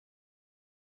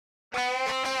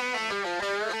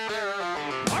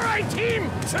My team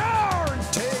turns!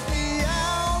 Take me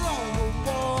out on the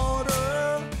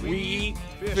water, We eat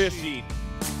fishy.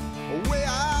 way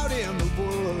out in the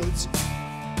woods,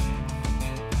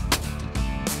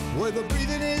 where the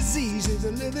breathing is easy,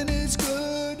 the living is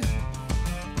good.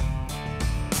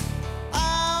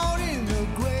 Out in the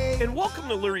great. And welcome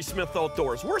to Larry Smith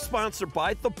Outdoors. We're sponsored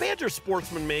by the Badger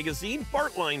Sportsman Magazine,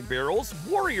 Bartline Barrels,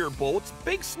 Warrior Boats,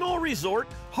 Big Snow Resort,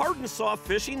 Hard and Soft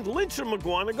Fishing, Lynch and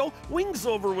McGuanago, Wings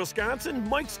Over Wisconsin,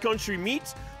 Mike's Country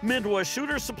Meats, Midwest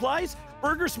Shooter Supplies,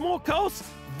 Burger Smokehouse,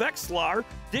 Vexlar,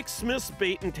 Dick Smith's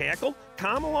Bait and Tackle,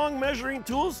 Come Along Measuring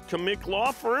Tools, Kamick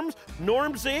Law Firms,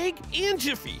 Norm's Egg, and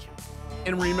Jiffy.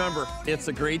 And remember, it's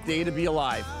a great day to be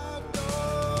alive.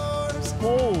 Outdoors.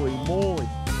 Holy moly.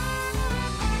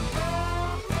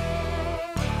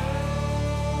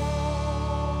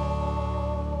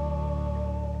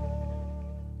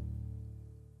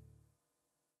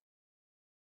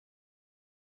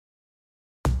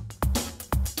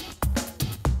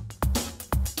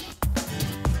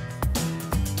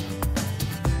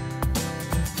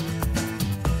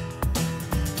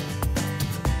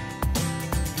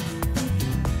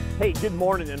 Hey, good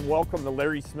morning and welcome to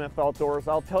Larry Smith Outdoors.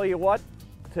 I'll tell you what,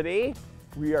 today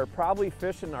we are probably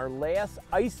fishing our last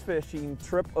ice fishing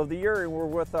trip of the year, and we're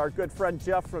with our good friend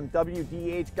Jeff from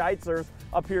WDH Guide Service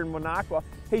up here in Minocqua.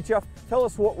 Hey Jeff, tell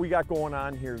us what we got going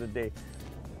on here today.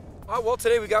 Well,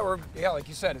 today like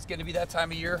you said, it's getting to be that time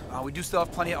of year. We do still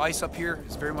have plenty of ice up here.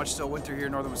 It's very much still winter here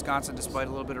in northern Wisconsin, despite a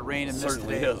little bit of rain and mist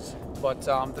Certainly today. is. But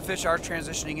the fish are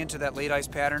transitioning into that late ice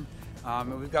pattern.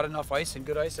 And we've got enough ice and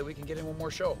good ice that we can get in one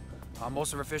more show.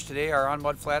 Most of our fish today are on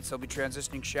mud flats. They'll be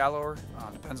transitioning shallower.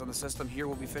 Depends on the system. Here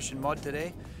we'll be fishing mud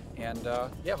today. And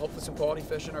yeah, hopefully some quality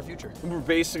fish in our future. We're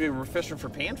fishing for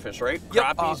panfish, right?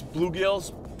 Yep, Crappies,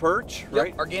 bluegills, perch, right?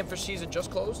 Yep, our game fish season just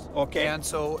closed. Okay. And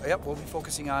so, yep, we'll be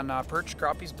focusing on perch,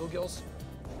 crappies, bluegills.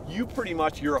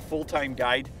 You're a full-time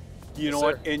guide, you know Yes,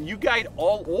 what, sir. and you guide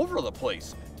all over the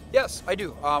place. Yes, I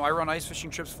do. I run ice fishing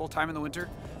trips full time in the winter.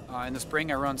 In the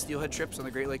spring, I run steelhead trips on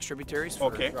the Great Lakes tributaries for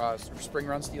Okay. Spring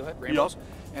run steelhead, rainbows.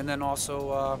 And then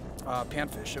also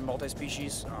panfish and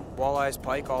multi-species, walleyes,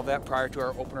 pike, all that prior to our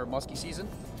opener muskie season.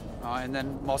 And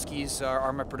then muskies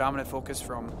are my predominant focus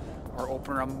from our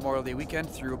opener on Memorial Day weekend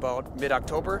through about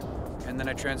mid-October. And then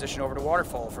I transition over to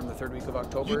waterfowl from the third week of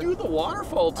October. You do the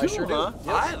waterfall too, I sure do, huh?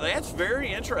 yes. That's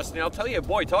very interesting. I'll tell you,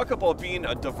 boy, talk about being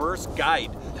a diverse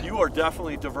guide. You are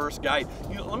definitely a diverse guide.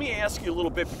 Let me ask you a little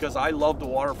bit, because I love the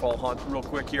waterfall hunt real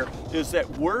quick here, is that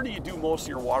where do you do most of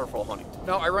your waterfall hunting?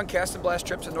 No, I run cast and blast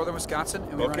trips in northern Wisconsin,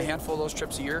 and we run Okay. a handful of those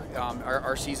trips a year.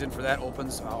 Our season for that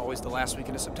opens always the last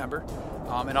weekend of September.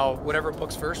 And whatever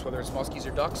books first, whether it's muskies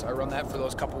or ducks, I run that for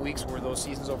those couple weeks where those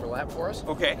seasons overlap for us.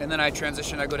 Okay. And then I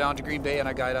transition, I go down to Green Bay and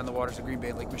I guide on the waters of Green Bay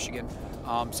and Lake Michigan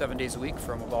 7 days a week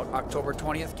from about October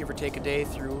 20th, give or take a day,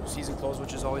 through season close,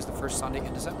 which is always the first Sunday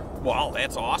in December. Wow,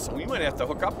 that's awesome. We might have to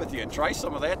hook up with you and try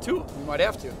some of that too. We might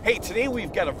have to. Hey, today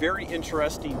we've got a very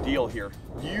interesting deal here.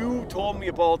 You told me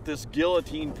about this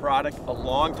Gill-O-Tine product a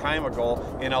long time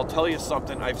ago, and I'll tell you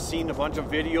something, I've seen a bunch of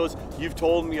videos, you've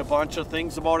told me a bunch of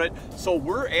things about it, so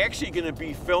we're actually going to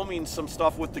be filming some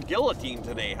stuff with the Gill-O-Tine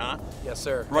today, huh? Yes,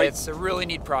 sir. Right. It's a really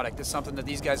neat product. It's something that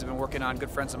these guys have been working on,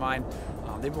 good friends of mine.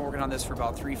 They've been working on this for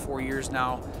about 3-4 years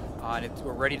now, and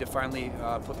we're ready to finally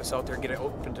put this out there and get it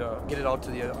out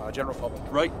to the general public.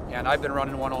 Right. And I've been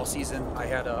running one all season. I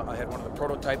had one of the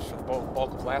prototypes for the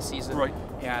bulk of last season. Right.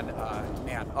 And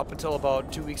man, up until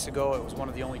about 2 weeks ago, it was one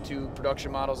of the only 2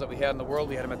 production models that we had in the world.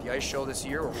 We had them at the ice show this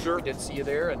year. Where Sure. We did see you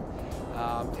there, and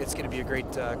it's going to be a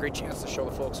great chance to show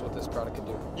the folks what this product can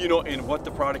do. You know, and what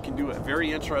the product can do, a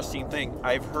very interesting thing.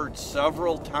 I've heard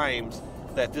several times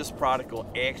that this product will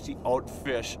actually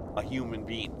outfish a human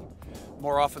being.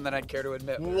 More often than I'd care to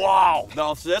admit. Wow,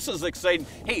 now this is exciting.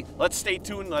 Hey, let's stay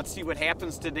tuned. Let's see what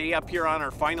happens today up here on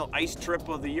our final ice trip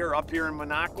of the year up here in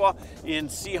Minocqua, and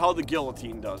see how the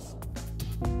Gill-O-Tine does.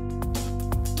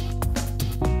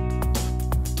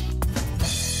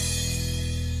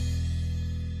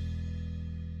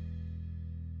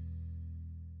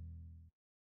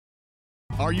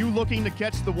 Are you looking to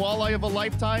catch the walleye of a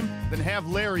lifetime? Then have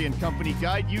Larry and company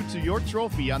guide you to your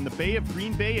trophy on the Bay of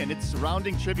Green Bay and its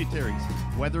surrounding tributaries.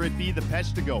 Whether it be the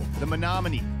Peshtigo, the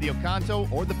Menominee, the Oconto,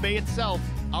 or the bay itself,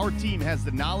 our team has the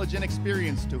knowledge and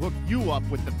experience to hook you up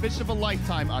with the fish of a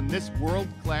lifetime on this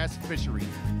world-class fishery.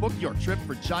 Book your trip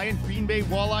for giant Green Bay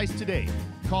walleyes today.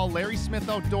 Call Larry Smith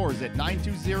Outdoors at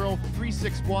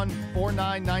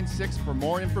 920-361-4996 for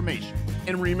more information.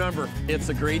 And remember, it's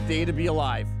a great day to be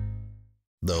alive.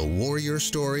 The Warrior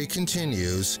story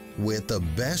continues with the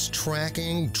best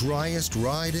tracking, driest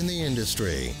ride in the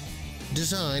industry.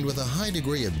 Designed with a high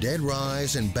degree of dead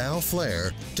rise and bow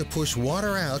flare to push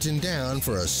water out and down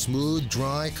for a smooth,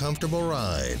 dry, comfortable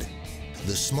ride.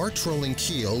 The smart trolling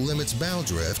keel limits bow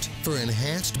drift for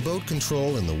enhanced boat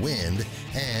control in the wind,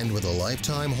 and with a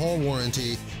lifetime hull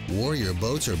warranty, Warrior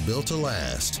boats are built to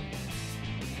last.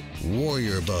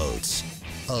 Warrior Boats,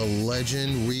 a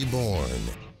legend reborn.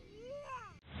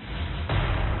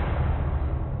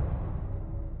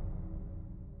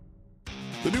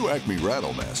 The new Acme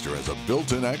Rattlemaster has a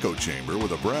built-in echo chamber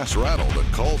with a brass rattle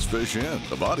that calls fish in.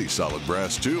 The body's solid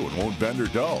brass too and won't bend or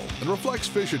dull, and reflects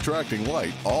fish attracting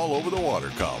light all over the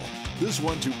water column. This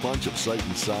 1-2 punch of sight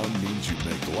and sound means you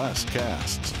make less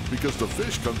casts, because the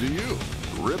fish come to you.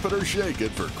 Rip it or shake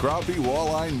it for crappie,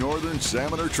 walleye, northern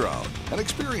salmon, or trout, and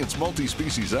experience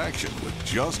multi-species action with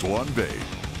just one bait.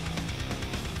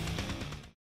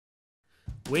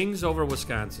 Wings Over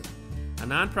Wisconsin, a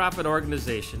nonprofit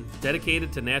organization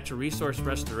dedicated to natural resource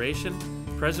restoration,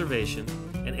 preservation,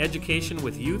 and education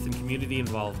with youth and community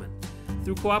involvement.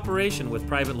 Through cooperation with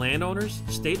private landowners,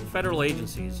 state and federal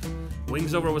agencies,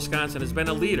 Wings Over Wisconsin has been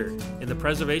a leader in the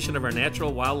preservation of our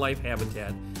natural wildlife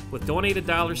habitat, with donated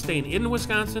dollars staying in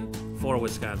Wisconsin for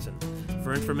Wisconsin.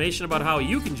 For information about how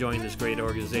you can join this great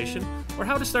organization or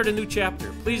how to start a new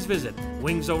chapter, please visit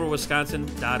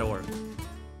wingsoverwisconsin.org.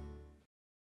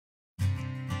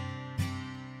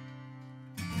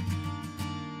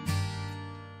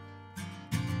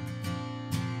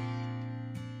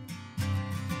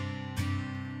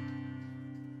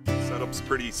 Setup's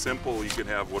pretty simple. You can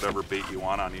have whatever bait you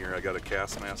want on here. I got a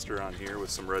Castmaster on here with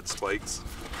some red spikes.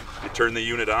 You turn the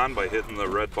unit on by hitting the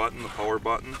red button, the power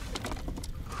button.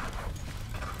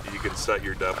 You can set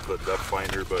your depth, the depth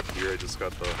finder, but here I just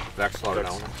got the Vexlar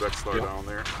down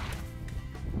there.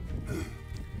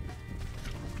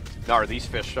 Now, are these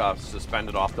fish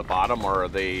suspended off the bottom, or are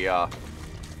they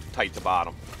tight to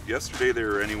bottom? Yesterday they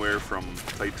were anywhere from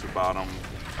tight to bottom.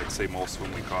 I'd say most of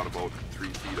them we caught about 3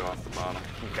 feet off the bottom.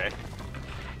 Okay.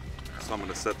 So I'm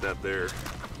going to set that there.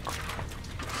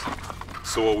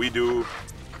 So what we do,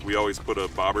 we always put a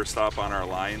bobber stop on our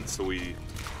line so we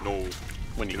know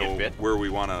when you get bit, where we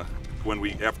want to,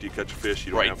 after you catch a fish,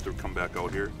 you don't have to come back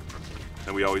out here.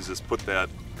 And we always just put that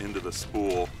into the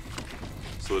spool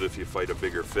so that if you fight a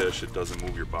bigger fish, it doesn't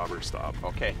move your bobber stop.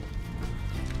 Okay.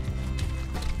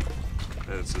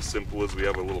 And it's as simple as we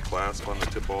have a little clasp on the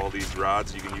tip of all these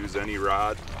rods. You can use any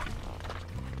rod.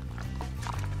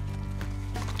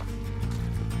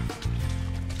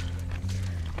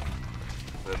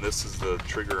 And this is the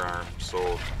trigger arm,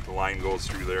 so the line goes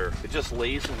through there. It just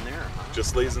lays in there, huh?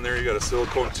 Just lays in there. You got a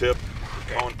silicone tip,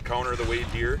 counter the weight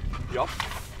here. Yup.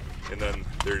 And then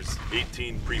there's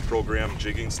 18 pre-programmed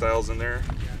jigging styles in there.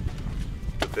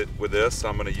 With this,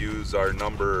 I'm going to use our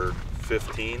number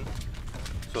 15.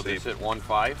 So this hit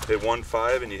 1.5? Hit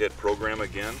 1.5 and you hit program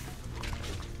again.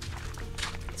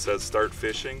 It says start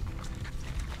fishing.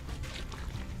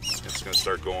 It's going to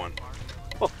start going.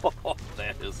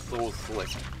 That is so slick.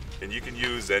 And you can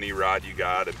use any rod you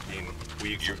got. I mean,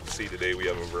 you see today we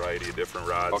have a variety of different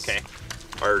rods. Okay.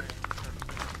 Our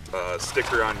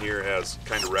sticker on here has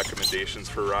kind of recommendations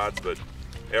for rods, but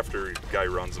after a guy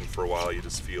runs them for a while, you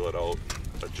just feel it out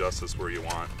and adjust this where you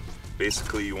want.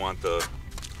 Basically, you want the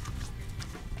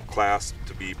clasp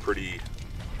to be pretty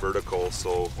vertical,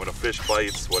 so when a fish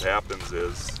bites, what happens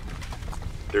is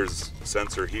there's a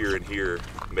sensor here and here,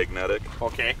 magnetic.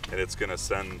 Okay. And it's going to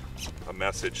send a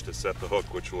message to set the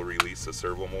hook, which will release the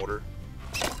servo motor,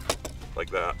 like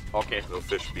that. Okay. The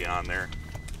fish will be on there.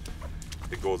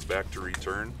 It goes back to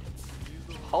return.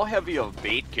 How heavy of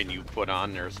bait can you put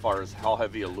on there, as far as how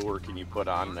heavy a lure can you put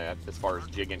on that as far as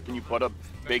jigging? Can you put a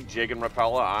big jig and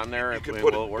Rapala on there? You can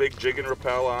put a big jig and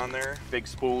Rapala on there. Big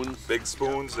spoons? Big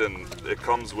spoons, and it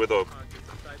comes with a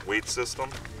weight system.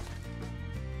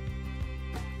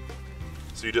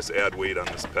 So you just add weight on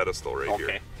this pedestal right here.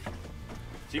 Okay.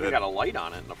 It's even got a light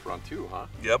on it in the front too, huh?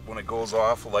 Yep, when it goes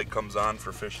off, a light comes on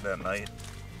for fishing at night.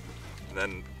 And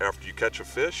then after you catch a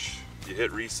fish, you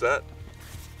hit reset.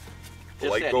 The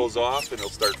light goes off and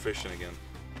it'll start fishing again.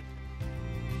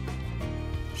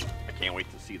 I can't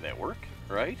wait to see that work,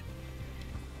 right?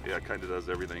 Yeah, it kind of does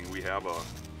everything. We have a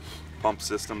pump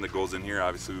system that goes in here.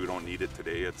 Obviously, we don't need it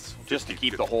today. It's just to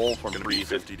keep the hole from freezing.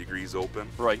 50 degrees open.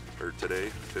 Right. Or today,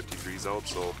 50 degrees out.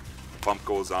 So pump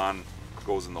goes on,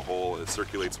 goes in the hole. It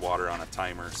circulates water on a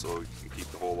timer, so you can keep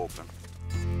the hole open.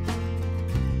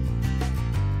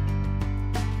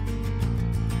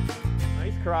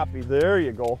 Nice crappie. There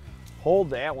you go.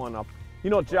 Hold that one up. You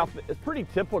know, Jeff, it's pretty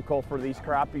typical for these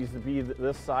crappies to be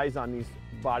this size on these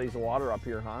bodies of water up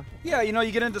here, huh? Yeah, you know,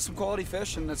 you get into some quality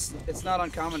fish, and it's not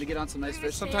uncommon to get on some nice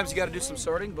fish. Sometimes you got to do some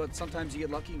sorting, but sometimes you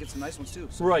get lucky and get some nice ones too.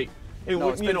 So, right. And no,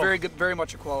 it's been very good, very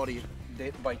much a quality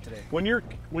bite today. When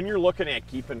you're looking at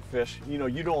keeping fish, you know,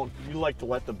 you like to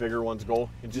let the bigger ones go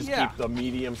and just keep the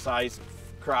medium-sized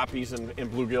crappies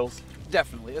and bluegills.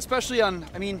 Definitely, especially on,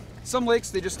 I mean, some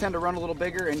lakes they just tend to run a little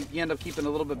bigger, and you end up keeping a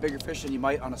little bit bigger fish than you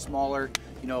might on a smaller,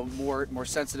 you know, more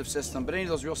sensitive system. But any of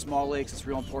those real small lakes, it's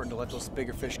real important to let those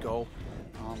bigger fish go.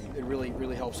 It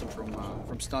really helps them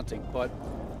from stunting. But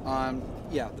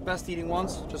yeah, the best eating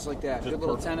ones, just like that, just good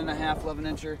little 10.5,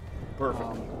 11-incher.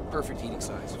 Perfect. Perfect eating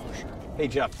size for sure. Hey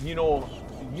Jeff, you know,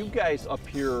 you guys up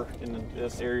here in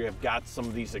this area have got some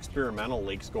of these experimental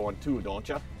lakes going too, don't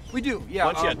you? We do, yeah.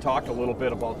 Why don't you talk a little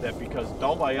bit about that, because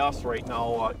down by us right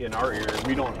now in our area,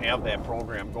 we don't have that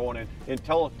program going, and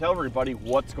tell everybody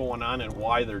what's going on and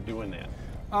why they're doing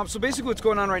that. So basically what's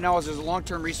going on right now is there's a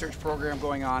long-term research program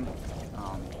going on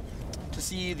to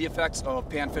see the effects of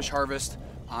panfish harvest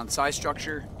on size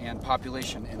structure and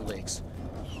population in lakes.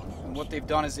 And what they've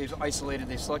done is they've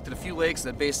selected a few lakes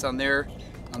that, based on the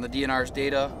DNR's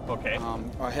data,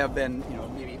 have been, you know,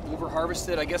 maybe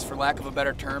over-harvested, I guess, for lack of a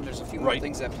better term. There's a few more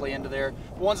things that play into there.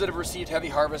 Ones that have received heavy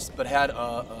harvest but had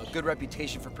a good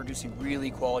reputation for producing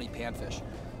really quality panfish.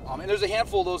 And there's a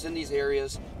handful of those in these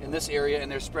areas, in this area,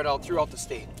 and they're spread out throughout the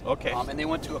state. Okay. And they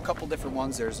went to a couple different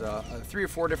ones. There's 3 or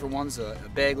 4 different ones, a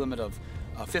bag limit of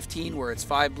 15, where it's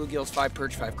 5 bluegills, 5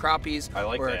 perch, 5 crappies. I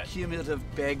like or that. A cumulative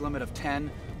bag limit of 10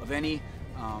 of any.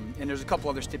 And there's a couple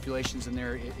other stipulations in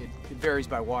there. It varies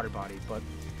by water body, but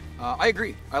I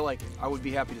agree. I like it. I would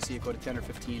be happy to see it go to 10 or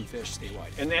 15 fish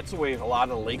statewide. And that's the way a lot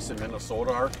of the lakes in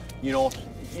Minnesota are. You know,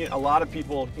 a lot of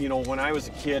people, you know, when I was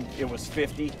a kid, it was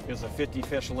 50. It was a 50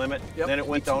 fish limit. Yep. Then it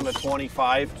went down to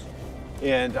 25.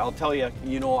 And I'll tell you,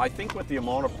 you know, I think with the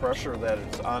amount of pressure that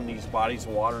is on these bodies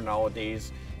of water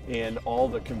nowadays, and all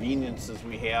the conveniences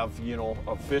we have, you know,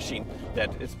 of fishing, that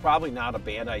it's probably not a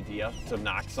bad idea to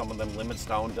knock some of them limits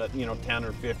down to, you know, 10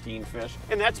 or 15 fish.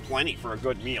 And that's plenty for a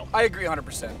good meal. I agree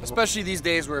 100%, especially these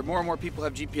days where more and more people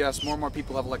have GPS, more and more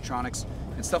people have electronics,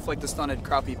 and stuff like the suspended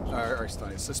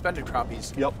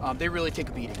crappies. Yep. They really take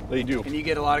a beating. They do. And you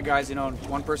get a lot of guys, you know,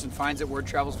 one person finds it, word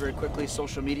travels very quickly.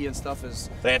 Social media and stuff is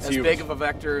as huge. Big of a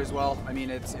vector as well. I mean,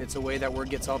 it's a way that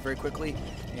word gets out very quickly,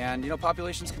 and, you know,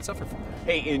 populations can suffer from that.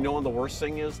 Hey, you know, the worst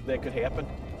thing is that could happen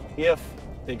if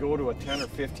they go to a 10 or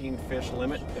 15 fish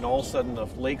limit, and all of a sudden the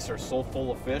lakes are so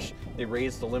full of fish, they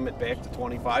raise the limit back to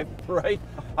 25, right?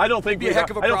 I don't think that'd be a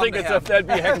heck of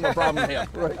a problem to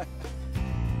have. Right.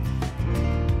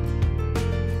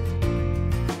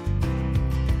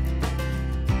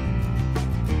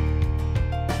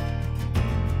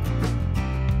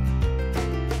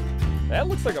 That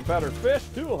looks like a better fish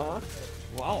too, huh?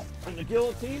 Wow. And the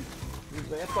Gill-O-Tine?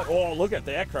 Oh, look at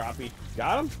that crappie.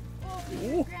 Got him?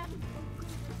 Ooh.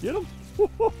 Get him?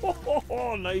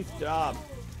 Oh, nice job.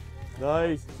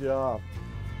 Nice job.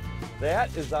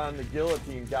 That is on the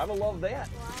Gill-O-Tine. Gotta love that.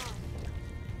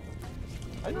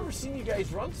 I've never seen you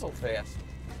guys run so fast.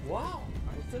 Wow.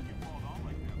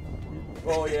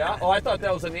 Oh, yeah? Oh, I thought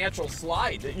that was a natural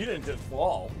slide. You didn't just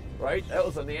fall, right? That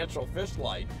was a natural fish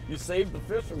slide. You saved the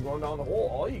fish from going down the hole.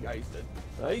 All you guys did.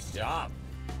 Nice job.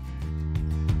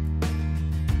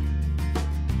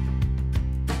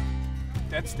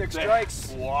 That stick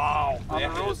strikes. Wow.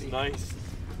 That is nice.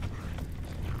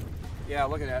 Yeah,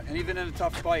 look at that. And even in a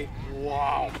tough bite.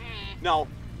 Wow. Now,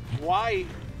 why,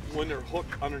 when they're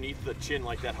hooked underneath the chin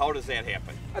like that, how does that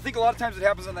happen? I think a lot of times it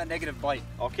happens on that negative bite.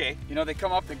 Okay. You know, they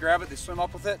come up, they grab it, they swim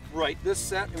up with it. Right. This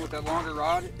set, and with that longer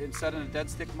rod, and set in a dead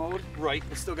stick mode, right,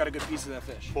 it's still got a good piece of that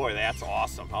fish. Boy, that's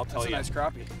awesome. I'll tell you. That's a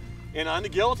nice crappie. And on the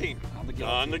Gill-O-Tine. On the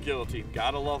Gill-O-Tine. On the Gill-O-Tine.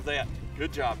 Gotta love that.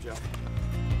 Good job, Jeff.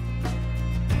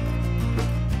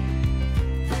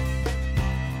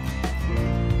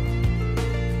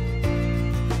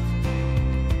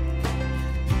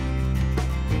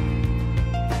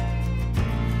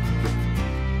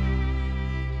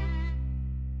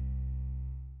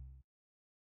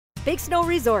 Big Snow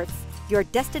Resorts, your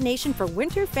destination for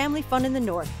winter family fun in the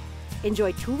north.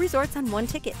 Enjoy 2 resorts on 1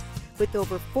 ticket. With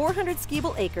over 400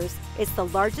 skiable acres, it's the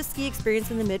largest ski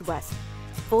experience in the Midwest.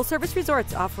 Full-service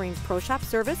resorts offering pro shop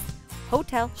service,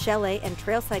 hotel, chalet, and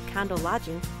trailside condo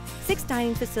lodging, 6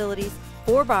 dining facilities,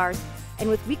 4 bars, and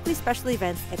with weekly special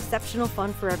events, exceptional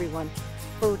fun for everyone.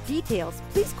 For details,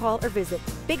 please call or visit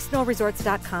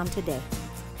BigSnowResorts.com today.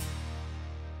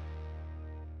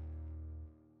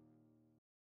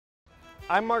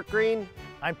 I'm Mark Green.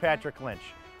 I'm Patrick Lynch.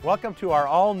 Welcome to our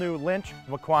all-new Lynch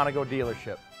Waquanago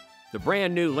dealership. The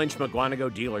brand new Lynch McGuanago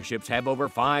dealerships have over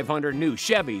 500 new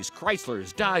Chevys,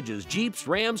 Chryslers, Dodges, Jeeps,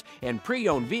 Rams, and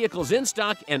pre-owned vehicles in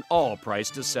stock and all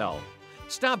priced to sell.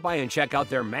 Stop by and check out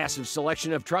their massive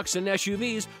selection of trucks and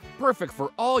SUVs, perfect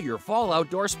for all your fall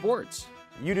outdoor sports.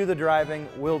 You do the driving,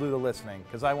 we'll do the listening,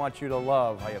 because I want you to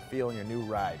love how you feel in your new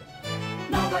ride.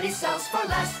 Nobody sells for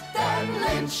less than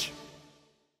Lynch.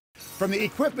 From the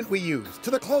equipment we use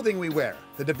to the clothing we wear,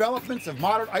 the developments of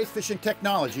modern ice fishing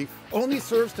technology only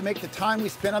serves to make the time we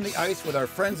spend on the ice with our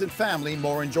friends and family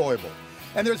more enjoyable.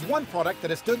 And there's one product that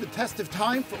has stood the test of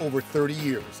time for over 30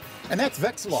 years, and that's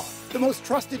Vexilar, the most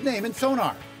trusted name in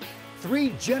sonar.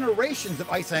 3 generations of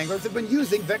ice anglers have been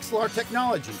using Vexilar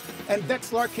technology, and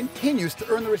Vexilar continues to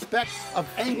earn the respect of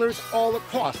anglers all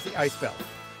across the ice belt.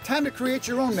 Time to create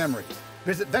your own memories.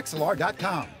 Visit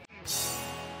Vexilar.com.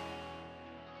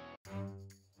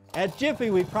 At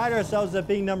Jiffy, we pride ourselves at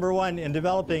being #1 in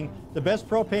developing the best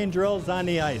propane drills on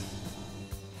the ice.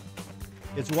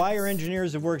 It's why our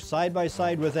engineers have worked side by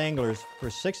side with anglers for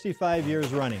 65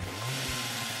 years running.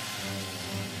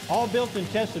 All built and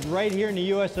tested right here in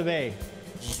the US of A.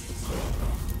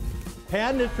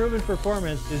 Patented proven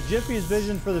performance is Jiffy's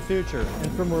vision for the future,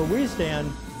 and from where we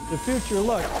stand, the future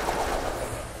looks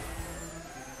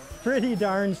pretty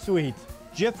darn sweet.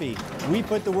 Jiffy, we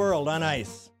put the world on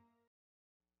ice.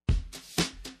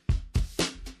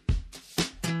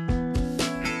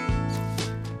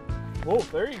 Oh,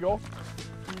 there you go.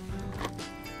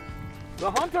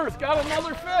 The hunter's got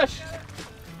another fish.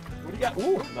 What do you got?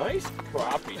 Ooh, nice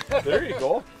crappie. There you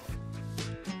go.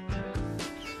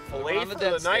 Fillet for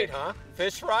the night, huh?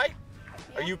 Fish fry?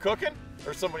 Are you cooking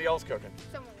or somebody else cooking?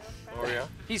 Someone else. Oh yeah.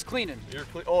 He's cleaning. You're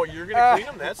oh, you're gonna clean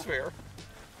them? That's fair.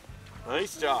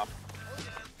 Nice job.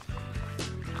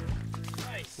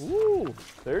 Nice. Ooh,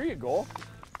 there you go.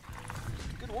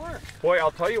 Good work. Boy,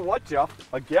 I'll tell you what, Jeff.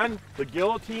 Again, the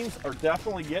Gill-O-Tines are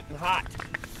definitely getting hot.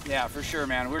 Yeah, for sure,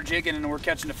 man. We're jigging and we're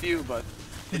catching a few, but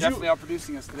they're definitely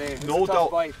outproducing us today. It's No a tough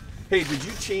doubt. bite. Hey, did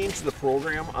you change the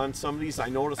program on some of these? I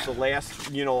noticed the last,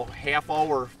 half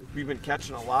hour we've been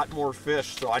catching a lot more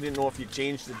fish, so I didn't know if you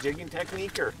changed the jigging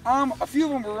technique or. A few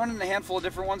of them we're running a handful of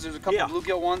different ones. There's a couple of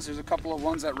bluegill ones. There's a couple of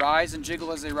ones that rise and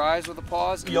jiggle as they rise with a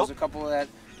pause. And there's a couple that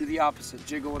do the opposite,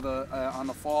 jiggle with on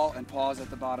the fall and pause at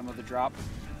the bottom of the drop.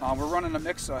 We're running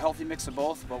a healthy mix of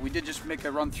both, but we did just make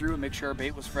a run through and make sure our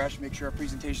bait was fresh, make sure our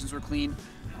presentations were clean,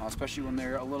 especially when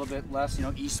they're a little bit less,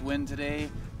 east wind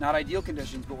today. Not ideal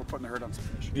conditions, but we're putting the hurt on some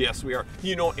fish. Yes, we are.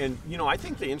 I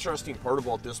think the interesting part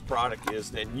about this product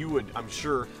is that I'm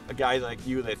sure a guy like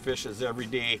you that fishes every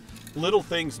day, little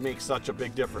things make such a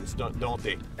big difference, don't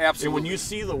they? Absolutely. And when you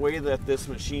see the way that this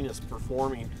machine is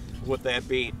performing with that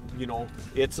bait,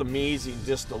 it's amazing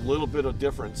just a little bit of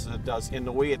difference it does in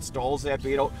the way it stalls that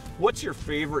bait out. What's your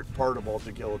favorite part about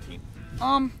the Gill-O-Tine?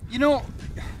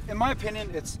 In my opinion,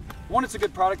 it's a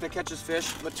good product that catches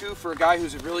fish, but two, for a guy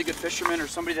who's a really good fisherman or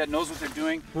somebody that knows what they're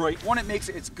doing. Right. One,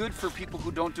 it's good for people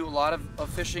who don't do a lot of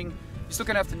fishing. You still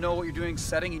gonna have to know what you're doing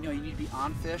setting, you need to be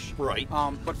on fish. Right.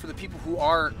 But for the people who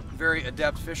are very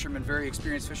adept fishermen, very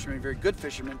experienced fishermen, very good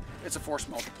fishermen, it's a force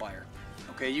multiplier.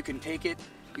 Okay, you can take it,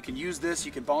 you can use this,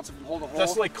 you can bounce it from hole to hole.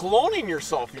 That's like coloning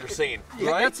yourself, you're saying,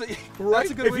 Yeah, right? that's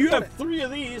a good If way you to put have 3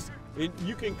 of these,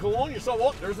 you can cologne yourself.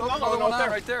 Oh, there's another one one out there.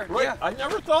 right there. Right. Yeah. I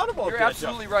never thought about You're that.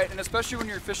 absolutely right, and especially when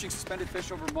you're fishing suspended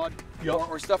fish over mud Yep.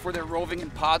 or stuff where they're roving in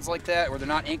pods like that, where they're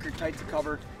not anchored tight to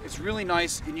cover. It's really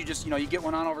nice, and you just, you get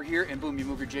one on over here, and boom, you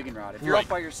move your jigging rod. If you're out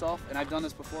by yourself, and I've done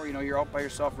this before, you're out by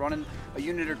yourself running a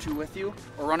unit or two with you,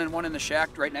 or running one in the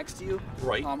shack right next to you.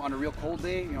 Right. On a real cold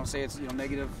day, say it's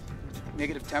negative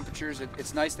temperatures.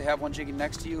 It's nice to have one jigging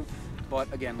next to you.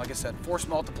 But again, like I said, force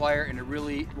multiplier, and it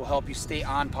really will help you stay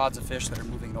on pods of fish that are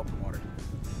moving in open water.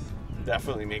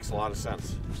 Definitely makes a lot of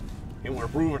sense. And we're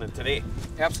proving it today.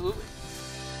 Absolutely.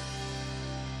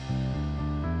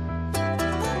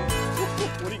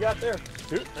 What do you got there?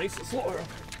 Dude, nice and slow.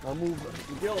 I'll move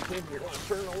the Gill-O-Tine. You're going to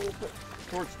turn a little bit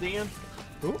towards Dan.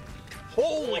 Ooh.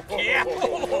 Holy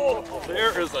cow!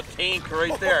 There is a tank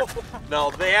right there. Now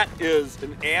that is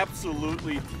an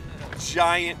absolutely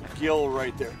giant gill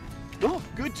right there. No,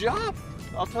 good job.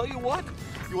 I'll tell you what.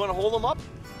 You want to hold them up?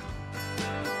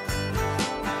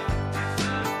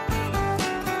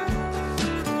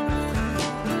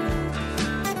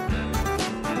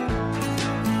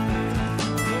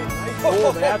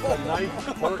 Oh, that's a nice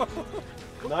perk.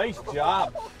 Nice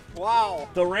job. Wow.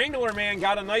 The Wrangler man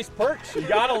got a nice perch. You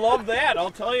gotta love that. I'll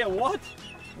tell you what.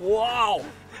 Wow.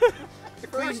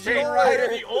 First chain rider.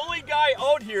 The only guy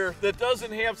out here that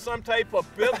doesn't have some type of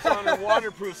bibs on or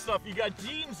waterproof stuff. You got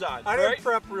jeans on, I right? didn't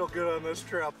prep real good on this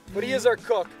trip. But he is our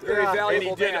cook. Very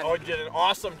valuable and he did an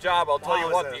awesome job. I'll tell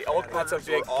you what, the elk That's a perch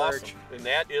big were awesome. perch. And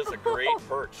that is a great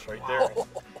perch right there.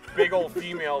 Big old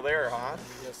female there, huh?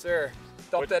 Yes, sir.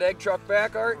 Dump that egg truck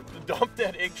back, Art. Dump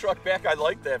that egg truck back. I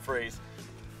like that phrase.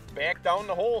 Back down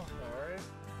the hole. All right.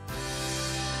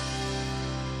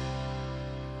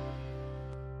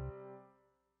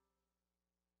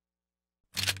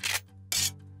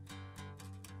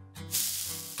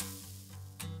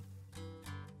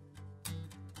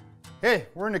 Hey,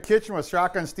 we're in the kitchen with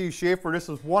Shotgun Steve Schaefer. This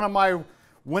is one of my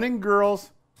winning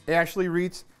girls, Ashley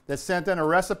Reitz, that sent in a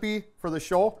recipe for the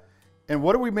show. And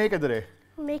what are we making today?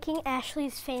 We're making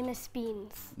Ashley's famous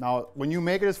beans. Now, when you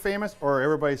make it as famous, or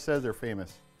everybody says they're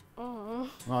famous?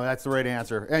 Well, that's the right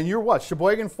answer. And you're what?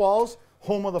 Sheboygan Falls,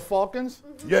 home of the Falcons?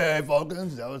 Yeah,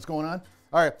 Falcons. Is that what's going on?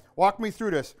 All right, walk me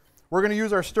through this. We're going to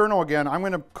use our sterno again. I'm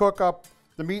going to cook up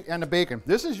the meat and the bacon.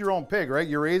 This is your own pig, right?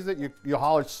 You raised it, you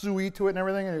hollered suey to it and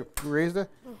everything, and you raised it?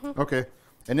 Okay.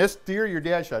 And this deer your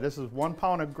dad shot, this is 1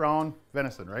 pound of ground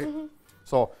venison, right?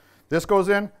 So this goes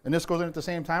in and this goes in at the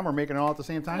same time? We're making it all at the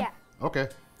same time? Yeah. Okay.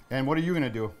 And what are you gonna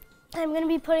do? I'm going to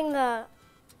be putting the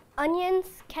onions,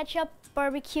 ketchup,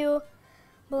 barbecue,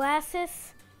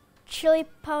 molasses, chili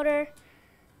powder,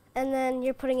 and then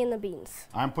you're putting in the beans.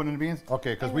 I'm putting in the beans?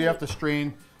 Okay, because we have to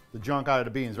strain the junk out of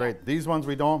the beans, right? These ones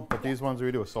we don't, but these ones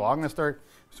we do. So I'm gonna start,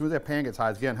 as soon as that pan gets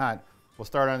hot, it's getting hot, we'll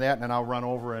start on that and then I'll run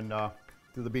over and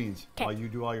do the beans while you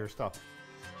do all your stuff.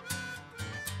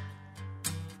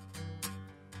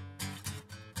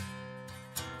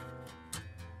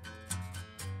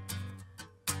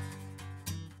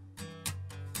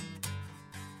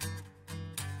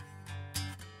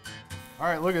 All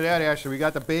right, look at that, Ashley. We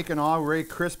got the bacon all ready,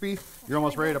 crispy. You're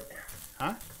almost ready to,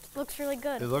 huh? Looks really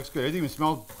good. It looks good. It even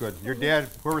smells good. Your dad,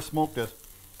 whoever smoked this,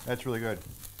 that's really good.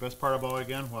 Best part about it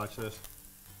again, watch this.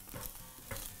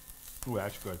 Ooh,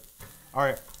 that's good. All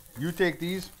right, you take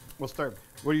these. We'll start.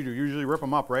 What do? You usually rip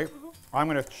them up, right? I'm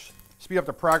gonna speed up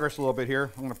the progress a little bit here.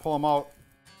 I'm gonna pull them out.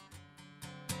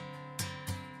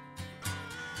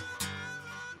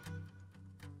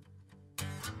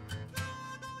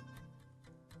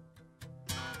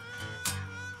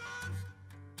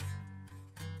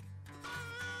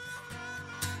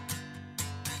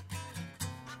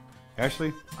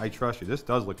 Ashley, I trust you. This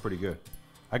does look pretty good.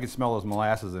 I can smell those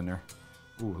molasses in there.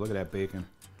 Ooh, look at that bacon.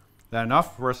 Is that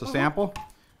enough for us to sample?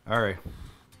 All right.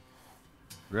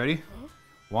 Ready?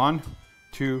 1,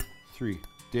 2, 3.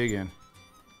 Dig in.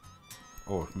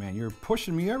 Oh, man, you're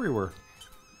pushing me everywhere.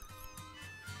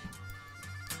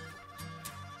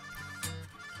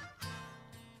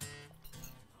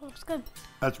 Looks good.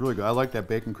 That's really good. I like that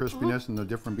bacon crispiness and the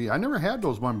different beans. I never had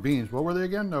those one beans. What were they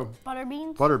again? No. Butter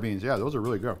beans? Butter beans, yeah, those are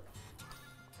really good.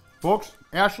 Folks,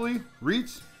 Ashley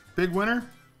Reitz, big winner.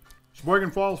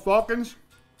 Sheboygan Falls Falcons.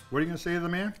 What are you going to say to the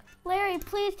man? Larry,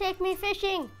 please take me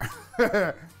fishing.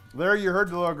 Larry, you heard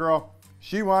the little girl.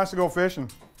 She wants to go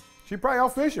fishing. She probably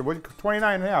outfish it.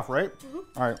 29.5, right?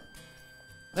 All right.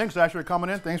 Thanks, Ashley, for coming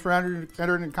in. Thanks for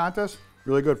entering the contest.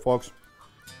 Really good, folks.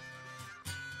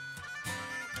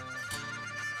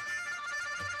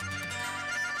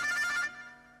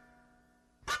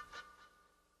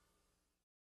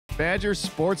 Badger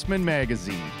Sportsman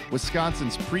Magazine,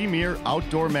 Wisconsin's premier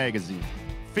outdoor magazine.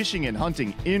 Fishing and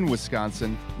hunting in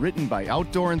Wisconsin, written by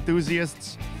outdoor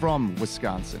enthusiasts from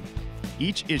Wisconsin.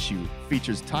 Each issue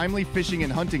features timely fishing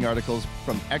and hunting articles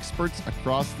from experts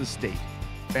across the state.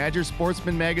 Badger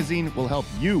Sportsman Magazine will help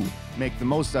you make the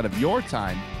most out of your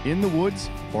time in the woods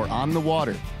or on the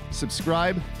water.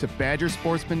 Subscribe to Badger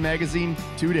Sportsman Magazine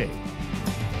today.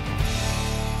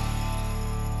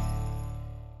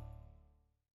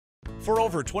 For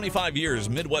over 25 years,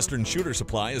 Midwestern Shooter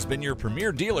Supply has been your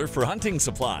premier dealer for hunting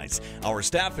supplies. Our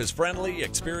staff is friendly,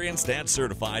 experienced, and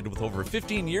certified with over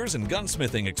 15 years in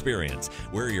gunsmithing experience.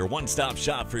 We're your one-stop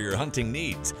shop for your hunting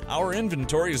needs. Our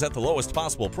inventory is at the lowest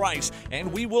possible price,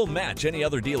 and we will match any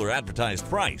other dealer advertised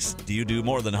price. Do you do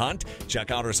more than hunt? Check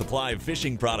out our supply of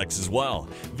fishing products as well.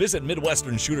 Visit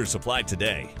Midwestern Shooter Supply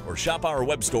today, or shop our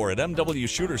web store at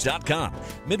mwshooters.com.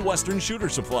 Midwestern Shooter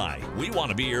Supply. We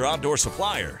want to be your outdoor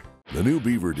supplier. The new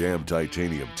Beaver Dam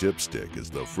Titanium Tip Stick is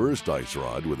the first ice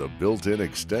rod with a built-in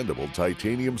extendable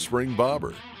titanium spring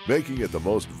bobber, making it the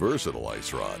most versatile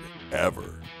ice rod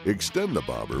ever. Extend the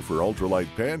bobber for ultralight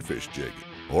panfish jigging,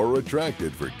 or retract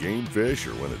it for game fish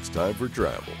or when it's time for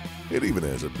travel. It even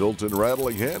has a built-in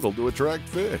rattling handle to attract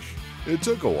fish. It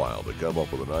took a while to come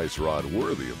up with an ice rod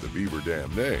worthy of the Beaver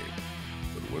Dam name,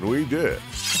 but when we did,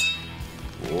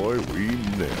 boy, we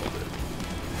nailed it.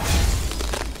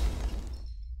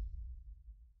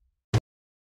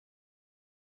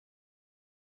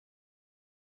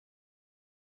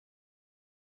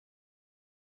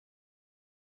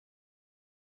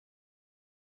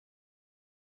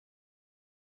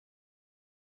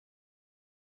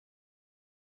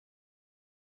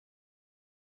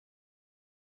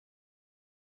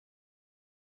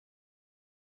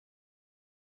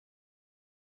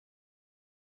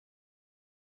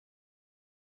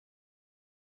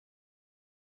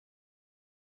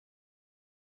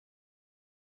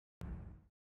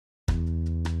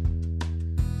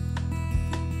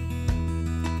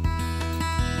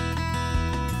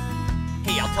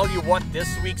 I'll tell you what,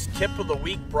 this week's tip of the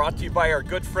week brought to you by our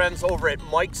good friends over at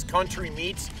Mike's Country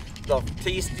Meats, the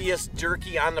tastiest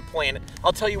jerky on the planet.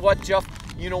 I'll tell you what, Jeff,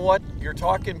 you know what? You're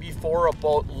talking before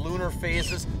about lunar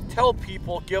phases. Tell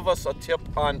people, give us a tip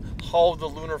on how the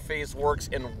lunar phase works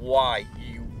and why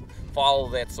you follow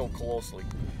that so closely.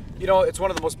 You know, it's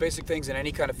one of the most basic things in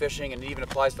any kind of fishing, and it even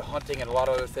applies to hunting and a lot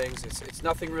of other things. It's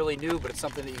nothing really new, but it's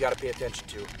something that you got to pay attention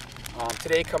to.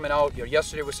 Today coming out, you know,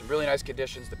 yesterday was some really nice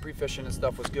conditions. The pre-fishing and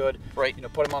stuff was good. Right. You know,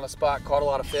 put them on the spot, caught a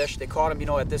lot of fish. They caught them, you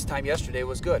know, at this time yesterday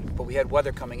was good, but we had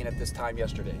weather coming in at this time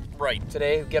yesterday. Right.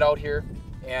 Today, get out here,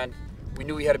 and we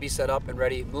knew we had to be set up and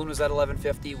ready. Moon was at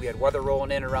 11:50. We had weather rolling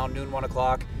in around noon, 1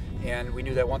 o'clock, and we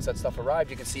knew that once that stuff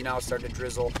arrived, you can see now it's starting to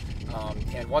drizzle.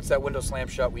 And once that window slammed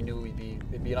shut, we knew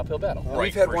it'd be an uphill battle. Right,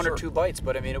 we've had for one sure. or two bites,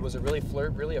 but I mean, it was really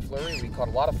a flurry. We caught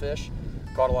a lot of fish.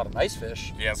 Caught a lot of nice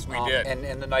fish. Yes, we did.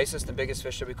 And the nicest and biggest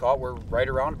fish that we caught were right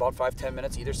around about 5-10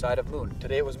 minutes either side of moon.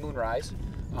 Today it was moonrise,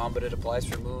 but it applies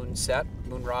for moon set,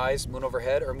 moon rise, moon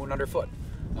overhead, or moon underfoot.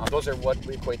 Those are what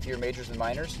we equate to your majors and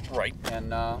minors. Right.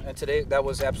 And today that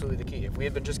was absolutely the key. If we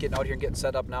had been just getting out here and getting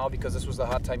set up now because this was the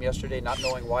hot time yesterday, not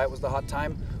knowing why it was the hot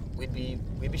time, we'd be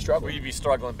struggling. We'd be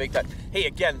struggling big time. Hey,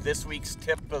 again, this week's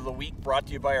tip of the week brought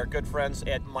to you by our good friends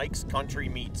at Mike's Country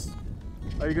Meats.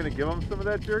 Are you going to give them some of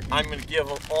that jerky? I'm going to give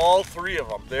them all three of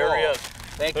them. There he is.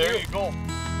 Thank you. There you go.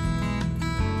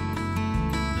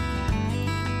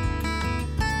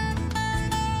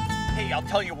 Hey, I'll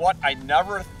tell you what, I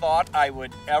never thought I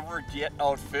would ever get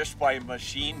outfished by a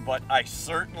machine, but I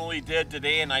certainly did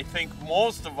today, and I think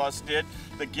most of us did.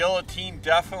 The Gill-O-Tine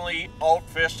definitely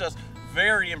outfished us.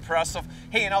 Very impressive.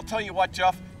 Hey, and I'll tell you what,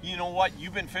 Jeff, you know what?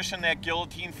 You've been fishing that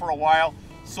Gill-O-Tine for a while.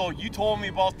 So you told me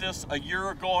about this a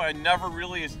year ago. I never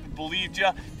really believed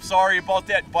you. Sorry about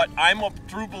that, but I'm a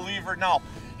true believer now.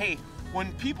 Hey,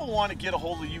 when people want to get a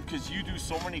hold of you, because you do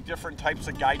so many different types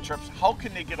of guide trips, how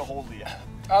can they get a hold of you?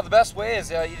 The best way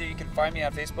is either you can find me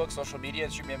on Facebook, social media,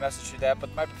 and shoot me a message through that,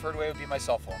 but my preferred way would be my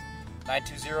cell phone.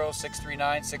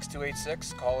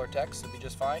 920-639-6286. Call or text would be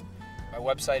just fine. My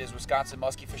website is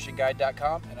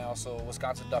wisconsinmuskyfishingguide.com, and also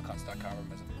wisconsinduckhunts.com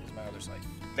is my other site.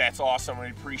 That's awesome. We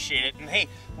appreciate it. And hey,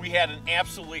 we had an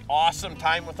absolutely awesome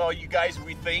time with all you guys.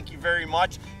 We thank you very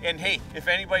much. And hey, if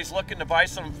anybody's looking to buy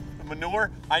some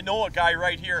manure, I know a guy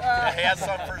right here that has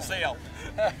some for sale.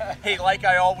 Hey, like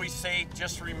I always say,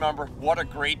 just remember, what a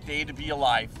great day to be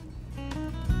alive.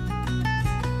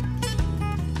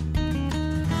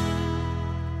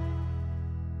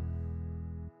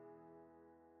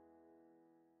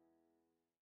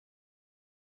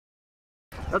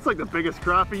 That's like the biggest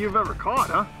crappie you've ever caught,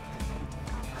 huh?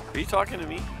 Are you talking to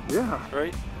me? Yeah.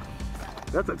 Right?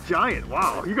 That's a giant.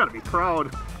 Wow, you gotta be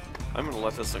proud. I'm gonna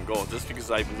let this one go just because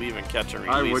I believe in catch and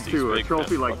release. I would these too, a big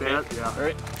trophy fish, like okay? that, yeah. All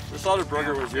right. This other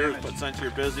burger was yours, but since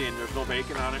you're busy and there's no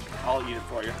bacon on it, I'll eat it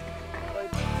for you.